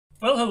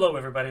Well, hello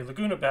everybody,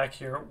 Laguna back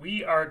here.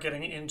 We are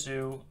getting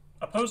into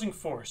opposing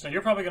force. Now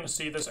you're probably going to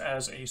see this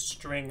as a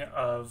string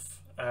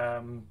of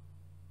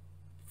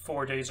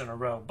 4 days in a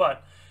row,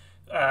 but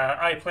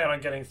I plan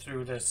on getting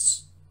through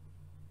this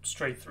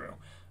straight through.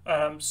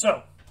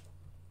 So,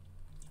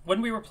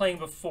 when we were playing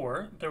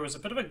before, there was a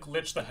bit of a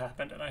glitch that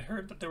happened, and I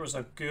heard that there was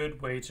a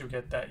good way to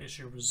get that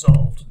issue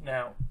resolved.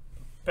 Now,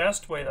 the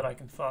best way that I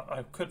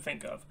could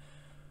think of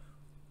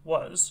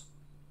was,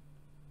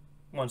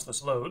 once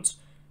this loads,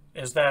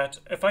 is that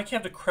if I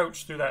have to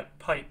crouch through that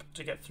pipe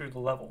to get through the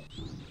level.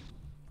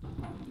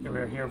 Here we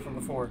are here from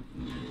before.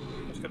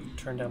 I'm just going to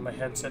turn down my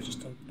headset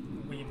just a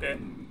wee bit.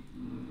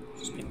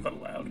 Just being a little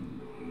loud.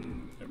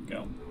 There we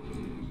go.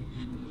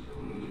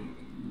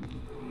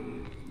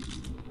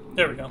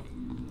 There we go.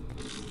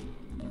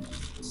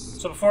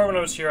 So before when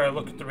I was here, I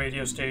looked at the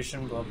radio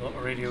station, blah blah,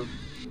 radio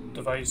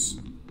device,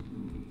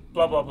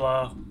 blah blah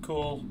blah,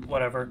 cool,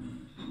 whatever.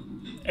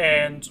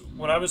 And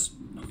when I was,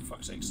 oh, for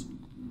fuck's sakes.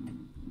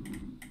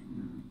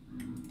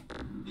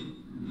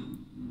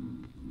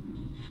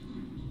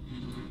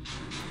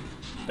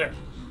 There.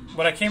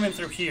 When I came in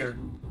through here...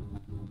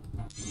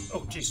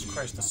 Oh, Jesus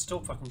Christ, that's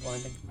still fucking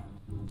blinding.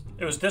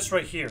 It was this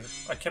right here.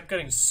 I kept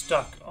getting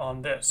stuck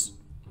on this.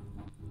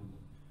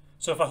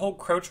 So if I hold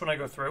crouch when I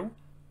go through,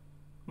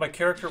 my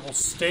character will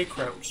stay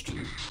crouched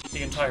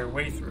the entire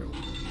way through.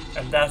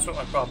 And that's what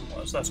my problem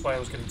was. That's why I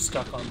was getting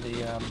stuck on the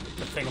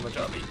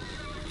thingamajobby.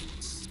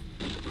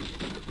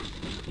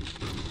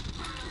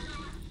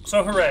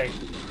 So hooray.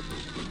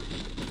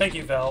 Thank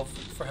you, Valve,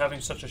 for having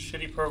such a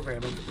shitty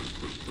programming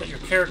that your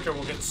character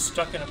will get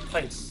stuck in a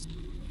pipe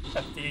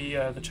at the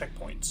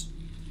checkpoints.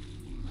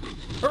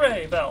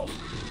 Hooray, Valve!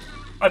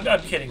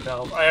 I'm kidding,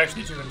 Valve. I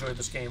actually do enjoy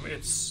this game.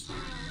 It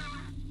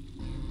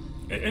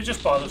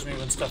just bothers me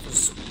when stuff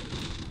is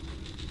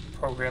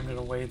programmed in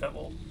a way that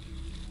will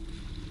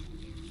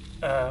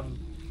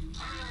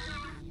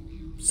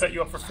set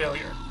you up for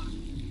failure.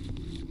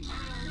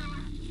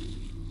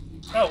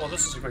 Oh, well,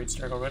 this is a great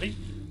start already.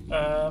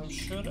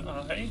 Should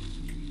I...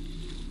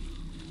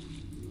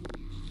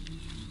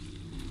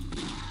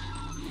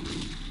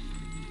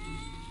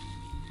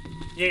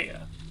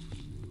 Yeah.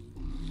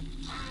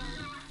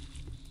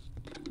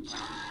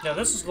 Now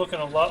this is looking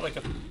a lot like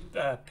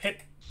a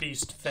pit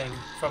beast thing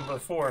from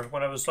before,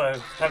 when I was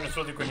having to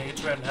throw the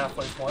grenades around in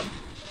Half-Life 1.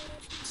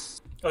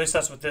 At least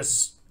that's what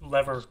this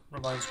lever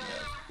reminds me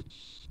of.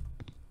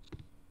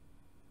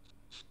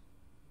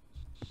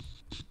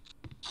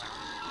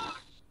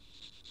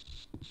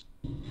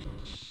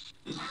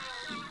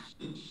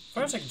 As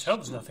far as I can tell,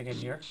 there's nothing in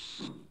here.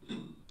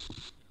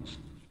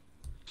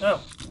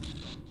 Oh.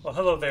 Well,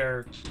 hello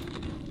there,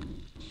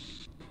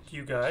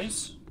 you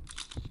guys.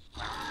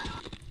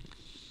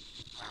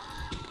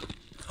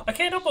 I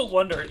can't help but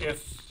wonder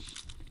if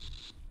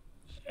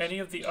any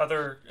of the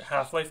other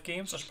Half-Life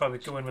games, I should probably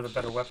go in with a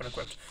better weapon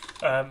equipped,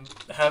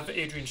 have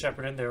Adrian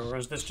Shepard in there, or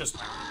is this just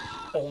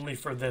only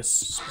for this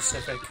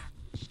specific...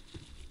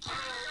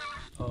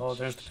 Oh,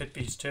 there's the pit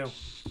beast too.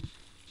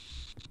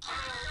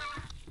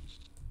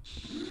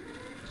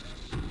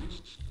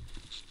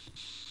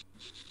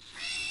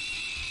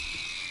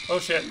 Oh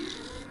shit.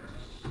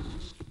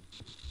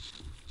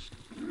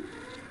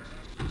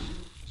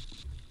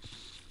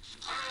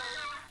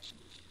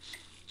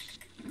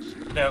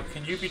 Now,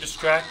 can you be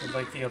distracted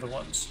like the other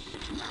ones?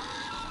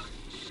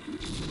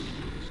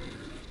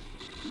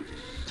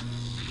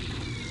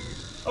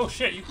 Oh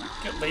shit, you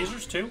get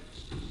lasers too?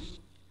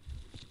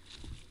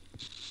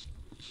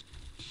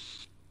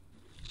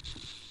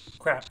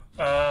 Crap.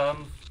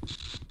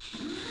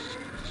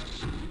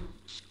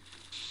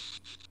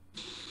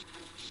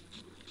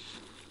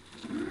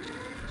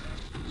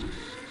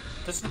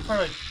 This is the part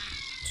I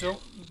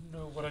don't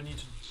know what I need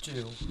to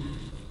do.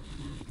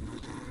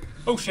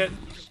 Oh shit!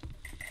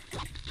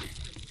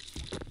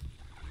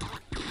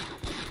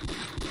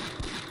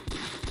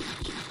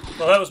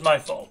 Well, that was my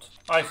fault.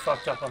 I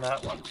fucked up on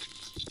that one.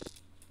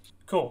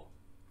 Cool.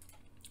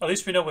 At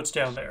least we know what's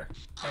down there,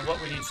 and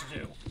what we need to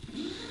do.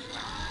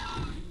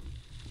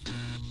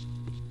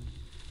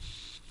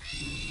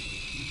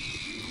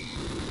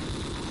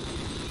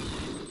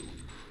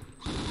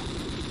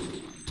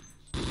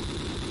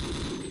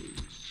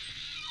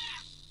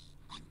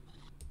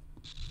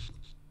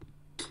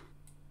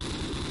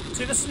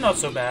 See, this is not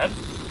so bad.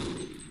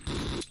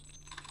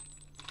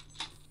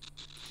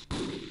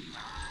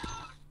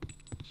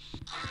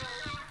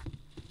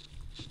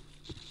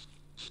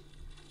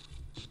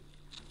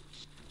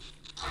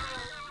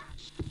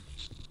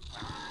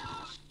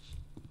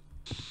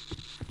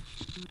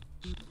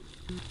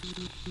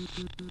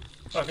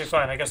 Okay,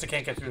 fine. I guess I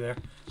can't get through there.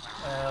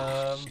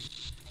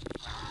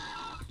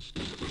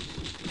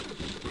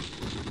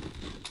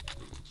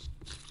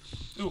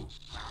 Ooh.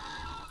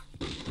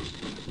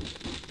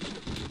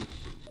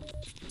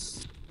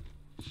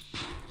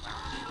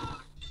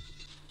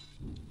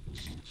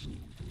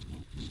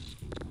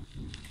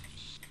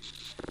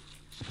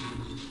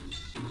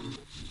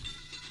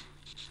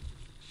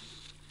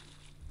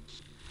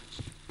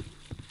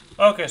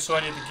 Okay, so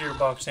I need the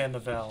gearbox and the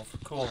valve.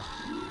 Cool.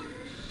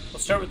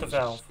 Let's start with the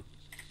valve.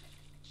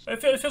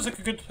 It feels like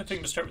a good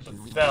thing to start with the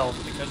valve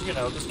because, you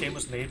know, this game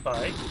was made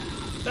by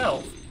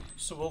Valve.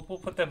 So we'll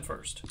put them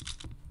first.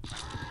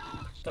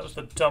 That was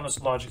the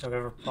dumbest logic I've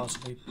ever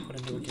possibly put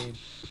into a game.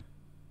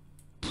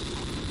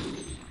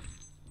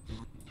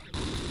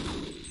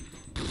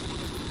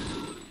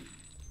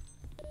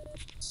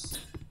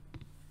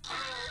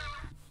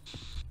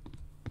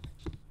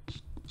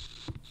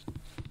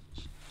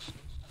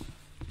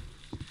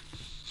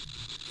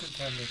 Good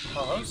time to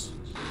pause.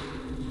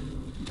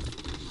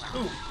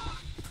 Ooh.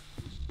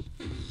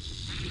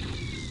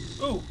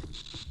 Ooh.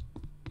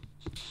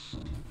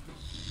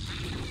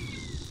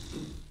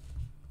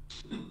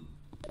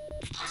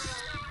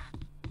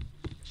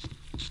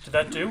 Did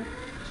that do?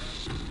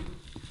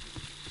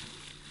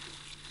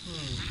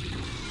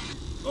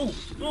 Ooh,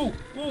 ooh,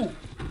 ooh.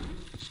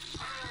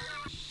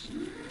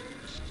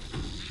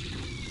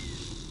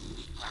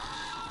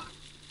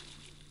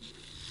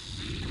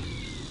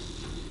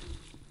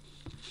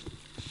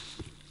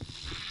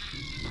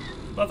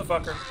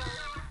 Motherfucker.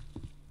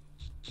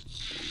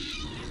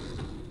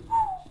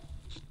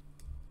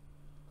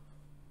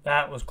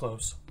 That was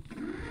close.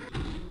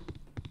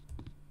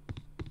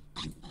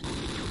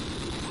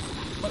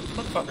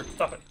 Motherfucker,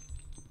 stop it.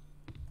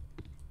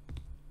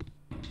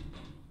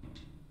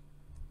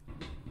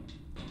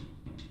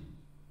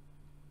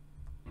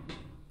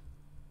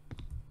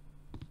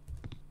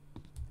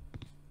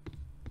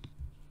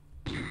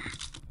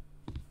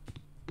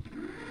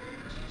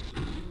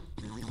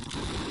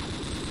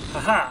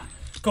 Haha!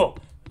 Cool.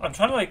 I'm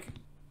trying to, like,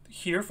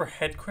 hear for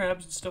head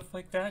crabs and stuff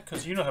like that,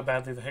 because you know how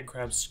badly the head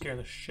crabs scare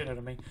the shit out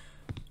of me.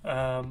 Okay,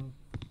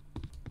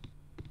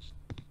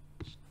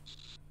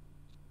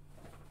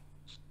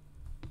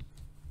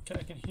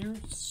 I can hear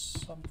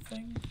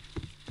something.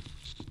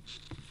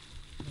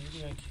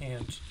 Maybe I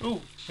can't.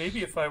 Ooh,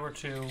 maybe if I were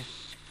to...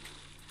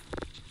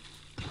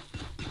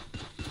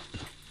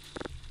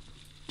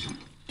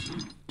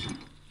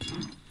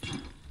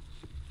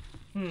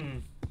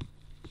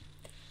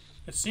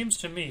 It seems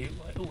to me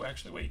like... Ooh,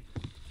 actually, wait.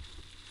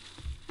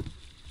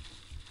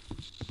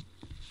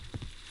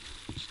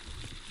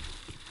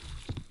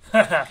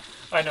 Haha!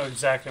 I know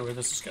exactly where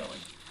this is going.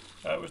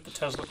 That was the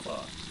Tesla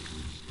claw.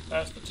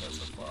 That's the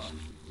Tesla claw.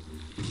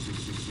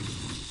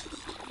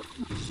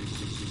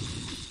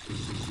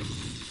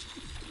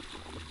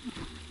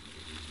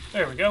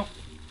 There we go.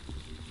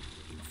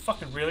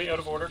 Fucking really out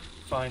of order?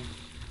 Fine.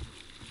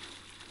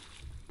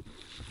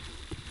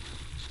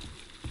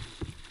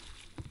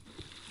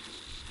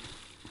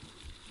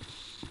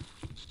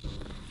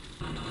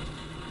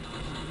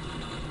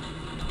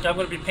 I'm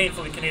going to be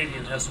painfully Canadian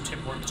and have some Tim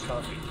Hortons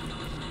coffee.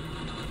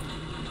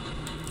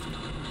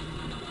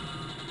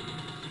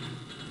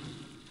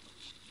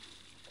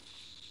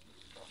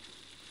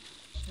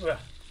 Yeah.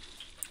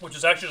 Which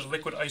is actually just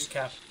liquid ice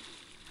cap.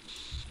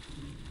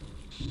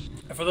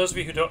 And for those of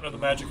you who don't know the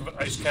magic of an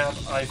ice cap,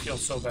 I feel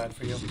so bad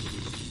for you. In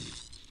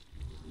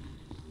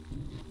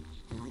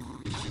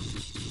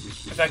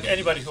fact,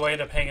 anybody who I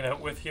end up hanging out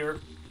with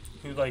here,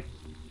 who, like,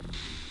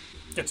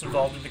 gets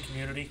involved in the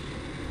community,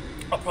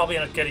 I'll probably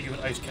end up getting you an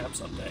ice cap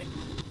someday.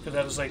 Because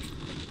that is, like,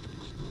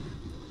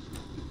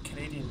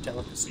 Canadian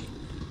delicacy.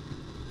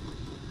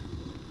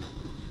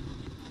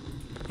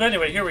 But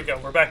anyway, here we go.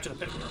 We're back to the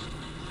pit room.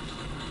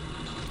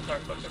 Sorry,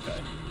 fuck that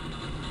guy.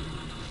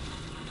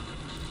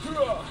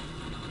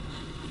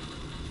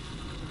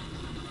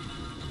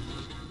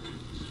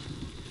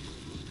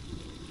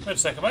 Wait a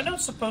second, am I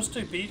not supposed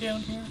to be down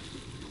here?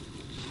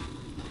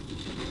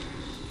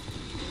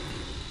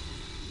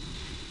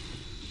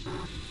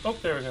 Oh,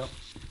 there we go.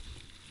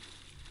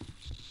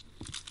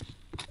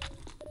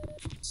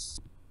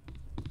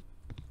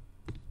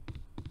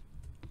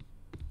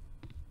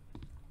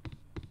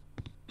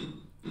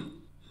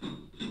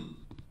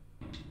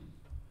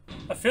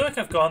 I feel like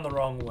I've gone the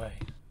wrong way.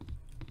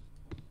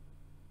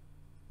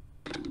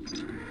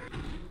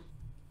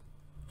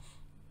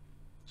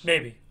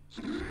 Maybe.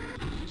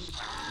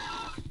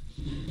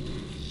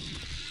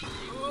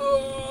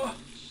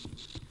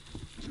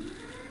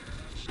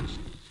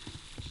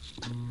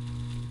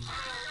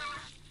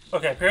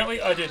 Okay, apparently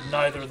I did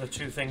neither of the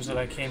two things that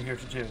I came here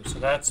to do, so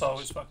that's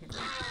always fucking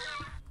great.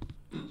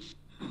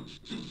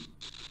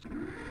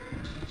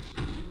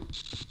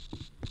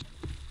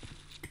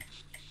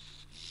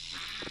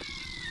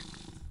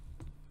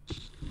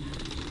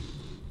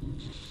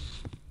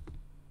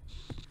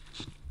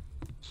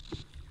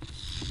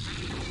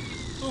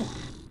 Ooh.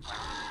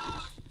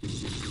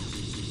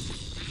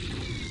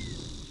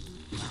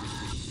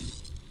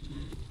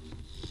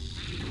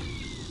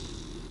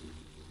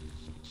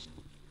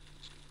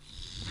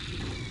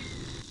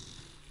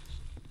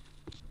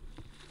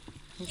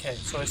 Okay,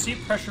 so I see a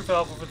pressure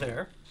valve over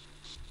there,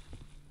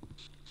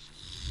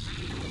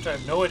 which I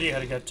have no idea how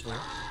to get to.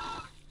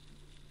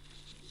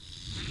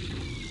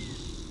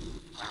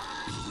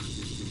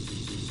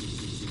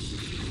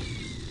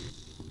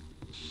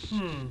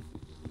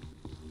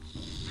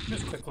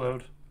 Just quick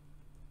load.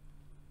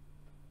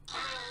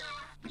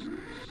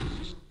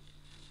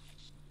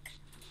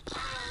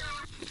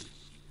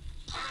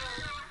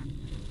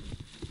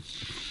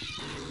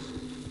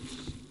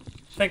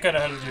 think I know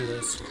how to do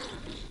this.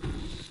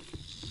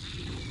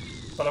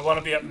 But I want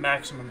to be at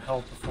maximum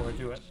health before I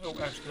do it. Oh,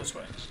 actually this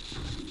way.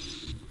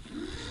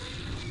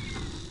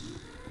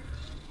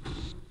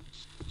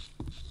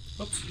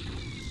 Oops.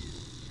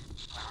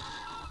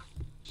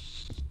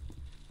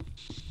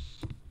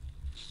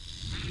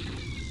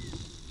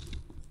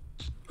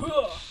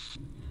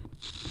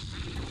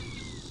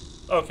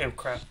 Okay,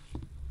 crap.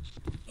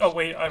 Oh,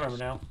 wait, I remember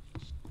now.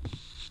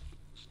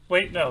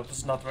 Wait, no, this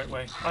is not the right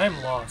way. I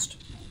am lost.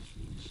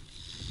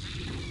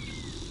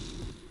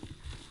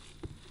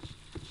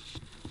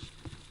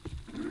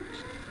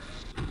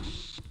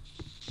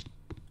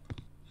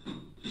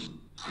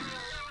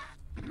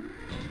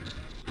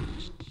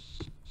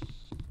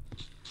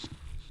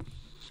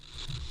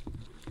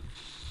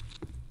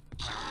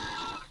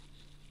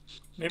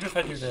 Maybe if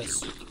I do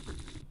this.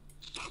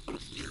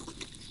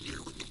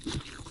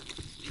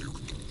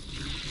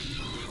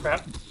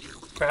 Crap.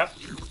 Crap.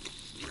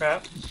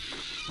 Crap.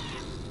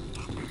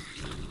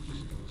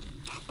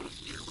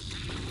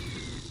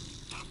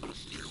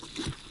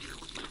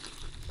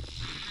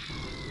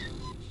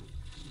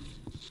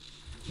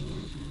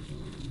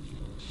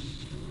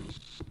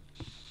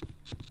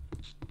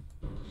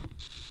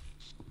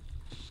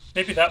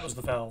 Maybe that was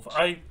the valve.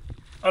 I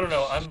don't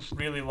know. I'm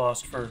really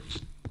lost for...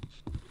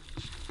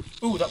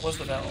 Ooh, that was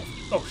the valve.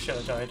 Oh shit,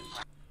 I died.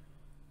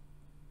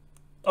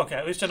 Okay,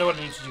 at least I know what I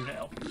need to do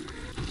now.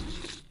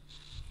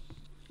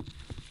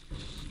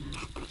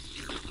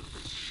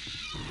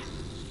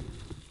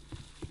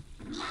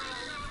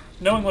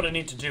 Knowing what I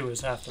need to do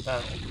is half the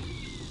battle.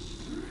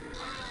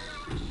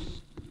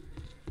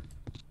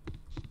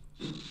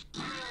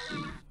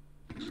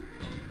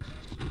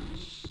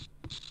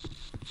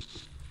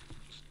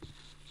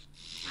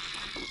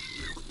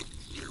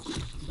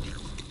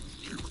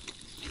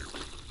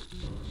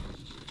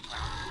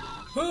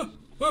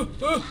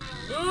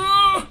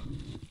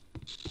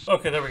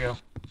 Okay, there we go.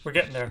 We're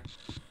getting there.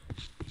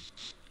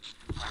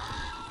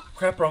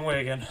 Crap, wrong way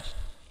again.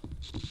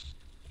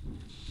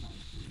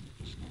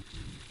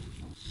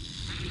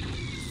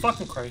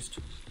 Fucking Christ.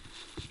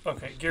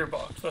 Okay,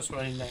 gearbox. That's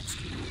what I need next.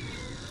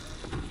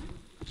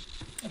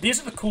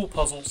 These are the cool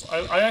puzzles.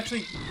 I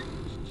actually...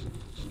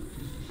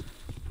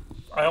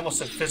 I almost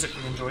said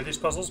physically enjoy these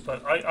puzzles,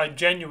 but I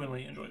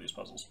genuinely enjoy these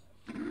puzzles.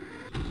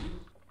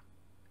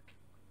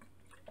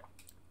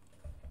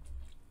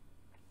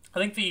 I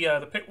think the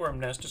pitworm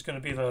nest is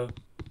going to be the...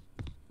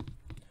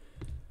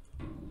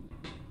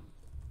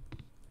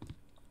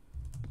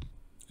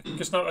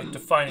 It's not like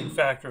defining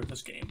factor of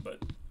this game, but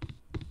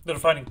the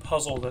defining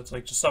puzzle that's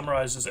like just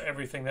summarizes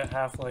everything that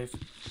Half-Life...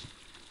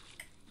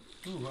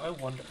 Ooh, I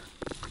wonder.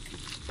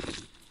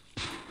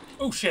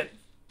 Oh shit!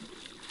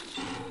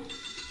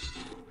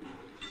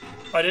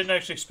 I didn't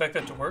actually expect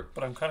that to work,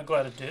 but I'm kind of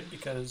glad it did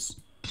because...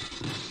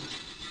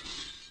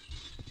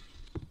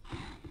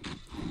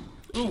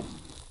 Ooh!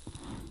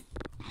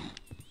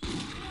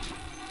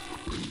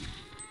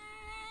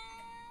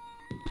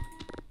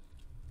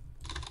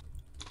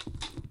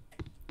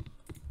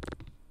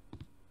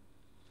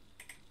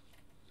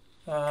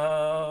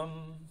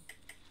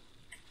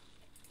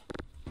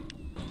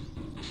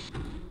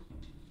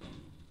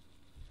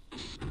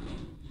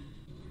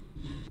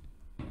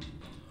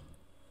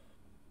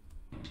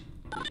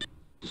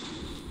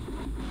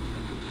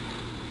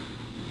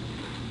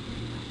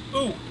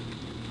 Ooh!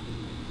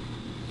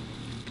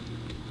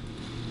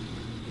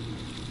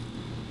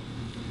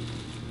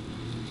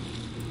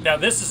 Now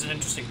this is an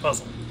interesting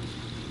puzzle.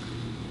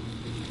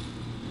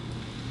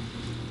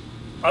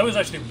 I was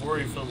actually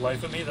worried for the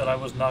life of me that I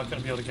was not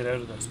going to be able to get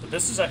out of this, but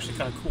this is actually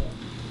kind of cool.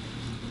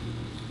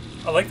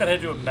 I like that I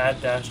had to do a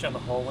mad dash down the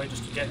hallway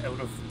just to get out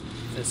of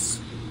this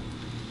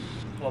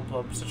blub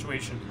blub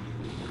situation.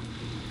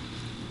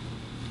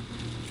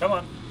 Come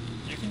on,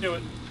 you can do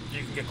it.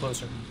 You can get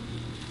closer.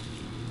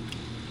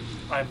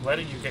 I'm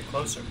letting you get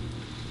closer.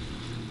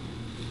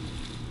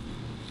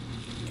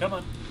 Come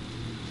on.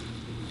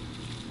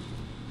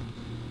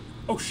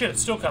 Oh shit,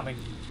 it's still coming.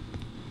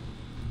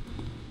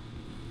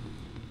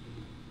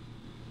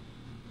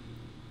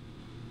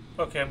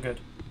 Okay, I'm good.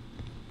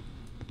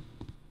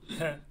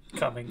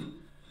 Coming.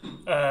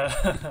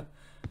 I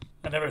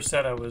never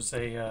said I was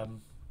a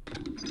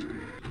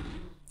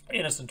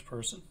innocent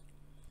person.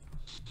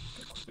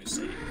 Gotta quickly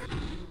save.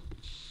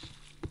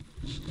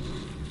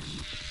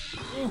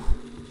 Ooh.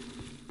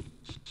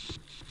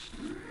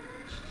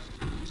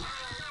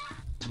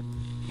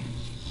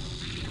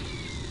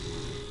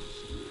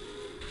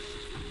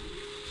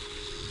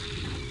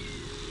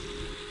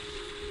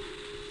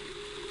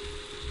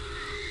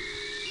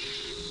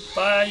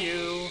 Bye,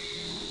 you.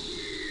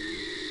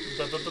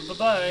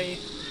 Bye.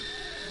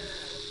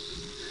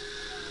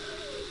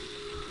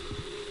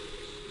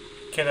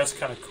 Okay, that's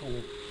kind of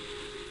cool.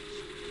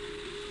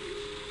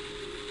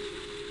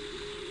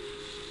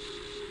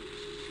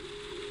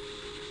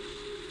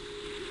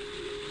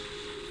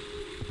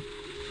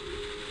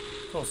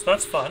 Cool, so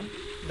that's fun.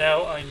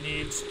 Now I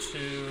need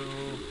to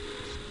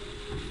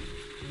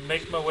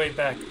make my way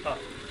back up.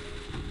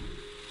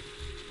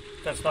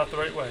 That's not the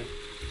right way.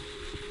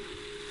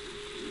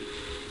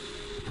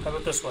 How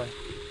about this way?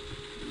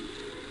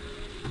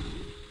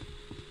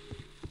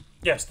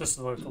 Yes, this is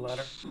the way with the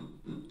ladder.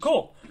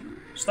 Cool.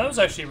 So that was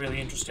actually a really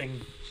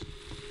interesting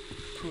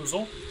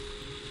puzzle.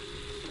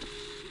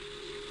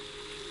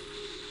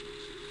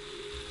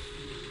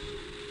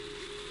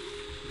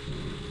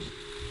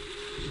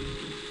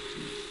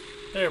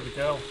 There we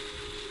go.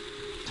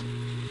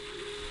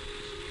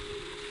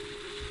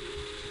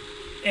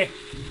 Eh.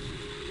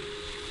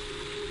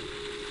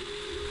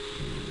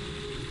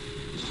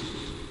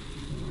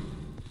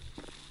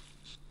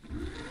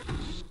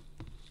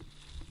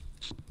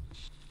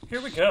 Here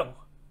we go.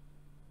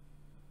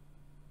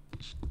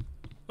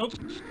 Oh.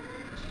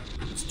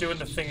 It's doing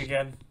the thing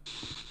again.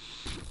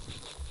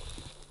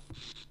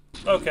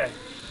 Okay.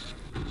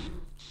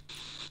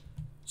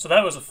 So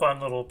that was a fun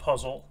little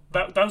puzzle.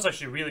 That was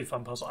actually a really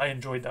fun puzzle. I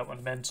enjoyed that one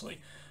immensely.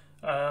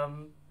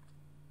 That's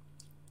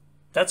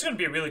going to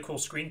be a really cool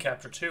screen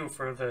capture, too,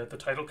 for the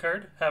title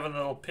card. Having the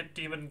little pit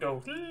demon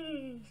go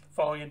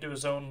falling into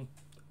his own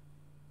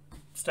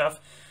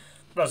stuff.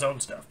 Not his own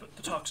stuff, but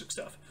the toxic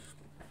stuff.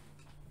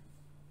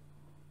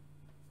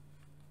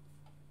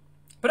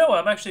 But no,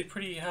 I'm actually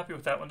pretty happy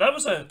with that one. That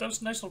was a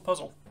nice little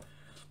puzzle.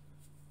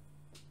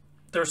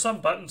 There were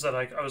some buttons that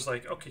I was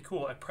like, okay,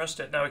 cool, I pressed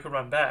it, now I can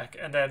run back,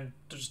 and then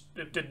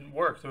it didn't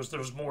work. There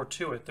was more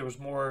to it. There was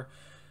more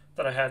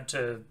that I had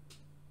to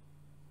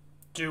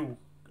do.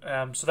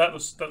 So that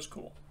was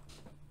cool.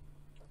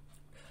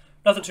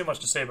 Nothing too much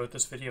to say about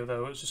this video,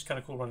 though. It was just kind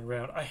of cool running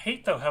around. I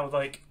hate, though, how,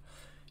 like,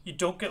 you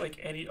don't get, like,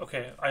 any...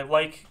 Okay,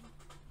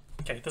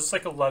 okay, this is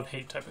like a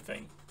love-hate type of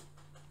thing.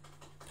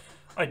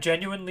 I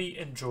genuinely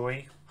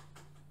enjoy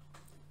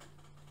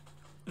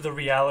the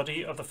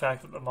reality of the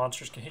fact that the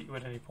monsters can hit you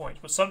at any point.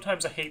 But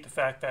sometimes I hate the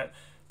fact that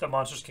the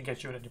monsters can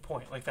get you at any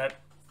point. Like that...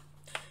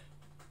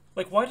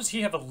 Like, why does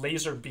he have a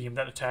laser beam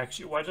that attacks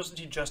you? Why doesn't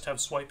he just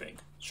have swiping?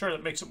 Sure,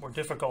 that makes it more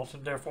difficult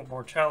and therefore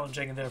more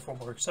challenging and therefore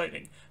more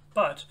exciting.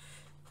 But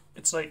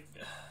it's like,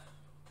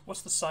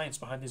 what's the science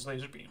behind these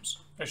laser beams?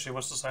 Actually,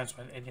 what's the science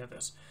behind any of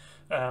this?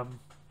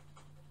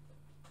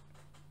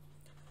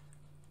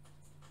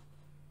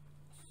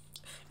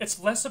 It's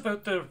less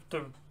about the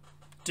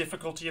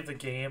difficulty of the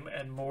game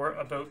and more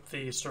about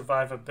the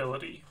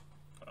survivability.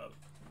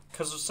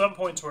 Because there's some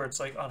points where it's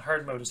like, on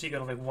hard mode, is he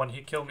going to like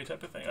one-hit kill me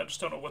type of thing? I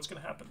just don't know what's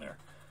going to happen there.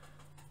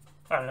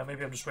 I don't know,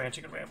 maybe I'm just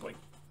ranting and rambling.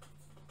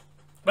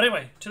 But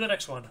anyway, to the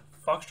next one.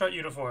 Foxtrot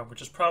Uniform,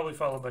 which is probably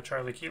followed by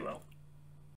Charlie Kilo.